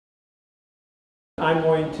I'm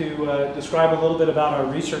going to describe a little bit about our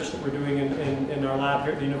research that we're doing in our lab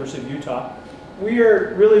here at the University of Utah. We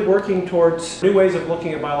are really working towards new ways of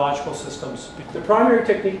looking at biological systems. The primary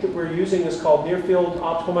technique that we're using is called near-field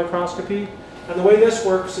optical microscopy. And the way this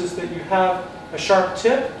works is that you have a sharp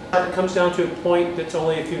tip that comes down to a point that's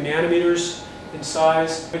only a few nanometers in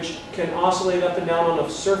size, which can oscillate up and down on a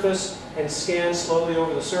surface and scan slowly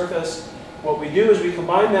over the surface. What we do is we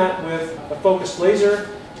combine that with a focused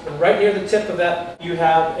laser, and right near the tip of that you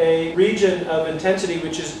have a region of intensity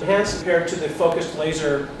which is enhanced compared to the focused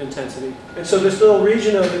laser intensity. And so this little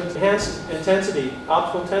region of enhanced intensity,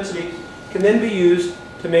 optical intensity, can then be used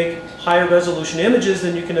to make higher resolution images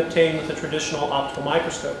than you can obtain with a traditional optical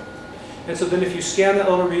microscope. And so then if you scan that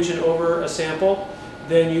little region over a sample,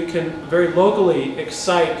 then you can very locally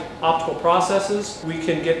excite optical processes. We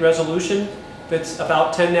can get resolution that's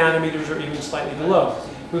about 10 nanometers or even slightly below.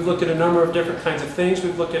 We've looked at a number of different kinds of things.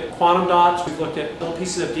 We've looked at quantum dots. We've looked at little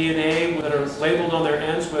pieces of DNA that are labeled on their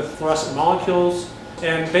ends with fluorescent molecules.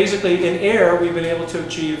 And basically in air, we've been able to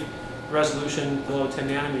achieve resolution below 10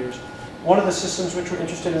 nanometers. One of the systems which we're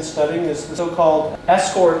interested in studying is the so-called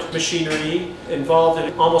escort machinery involved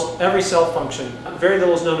in almost every cell function. Very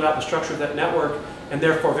little is known about the structure of that network, and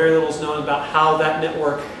therefore very little is known about how that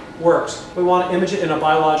network works. We want to image it in a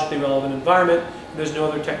biologically relevant environment, and there's no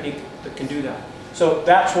other technique that can do that. So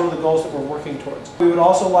that's one of the goals that we're working towards. We would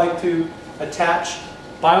also like to attach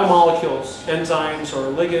biomolecules, enzymes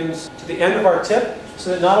or ligands to the end of our tip so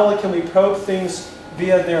that not only can we probe things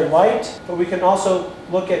via their light, but we can also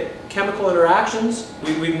look at chemical interactions.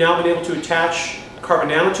 We've now been able to attach carbon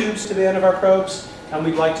nanotubes to the end of our probes, and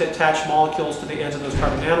we'd like to attach molecules to the ends of those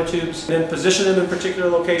carbon nanotubes, and then position them in particular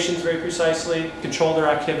locations very precisely, control their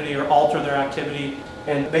activity or alter their activity,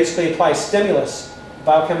 and basically apply stimulus,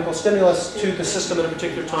 biochemical stimulus, to the system at a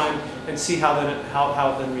particular time and see how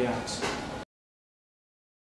it then reacts.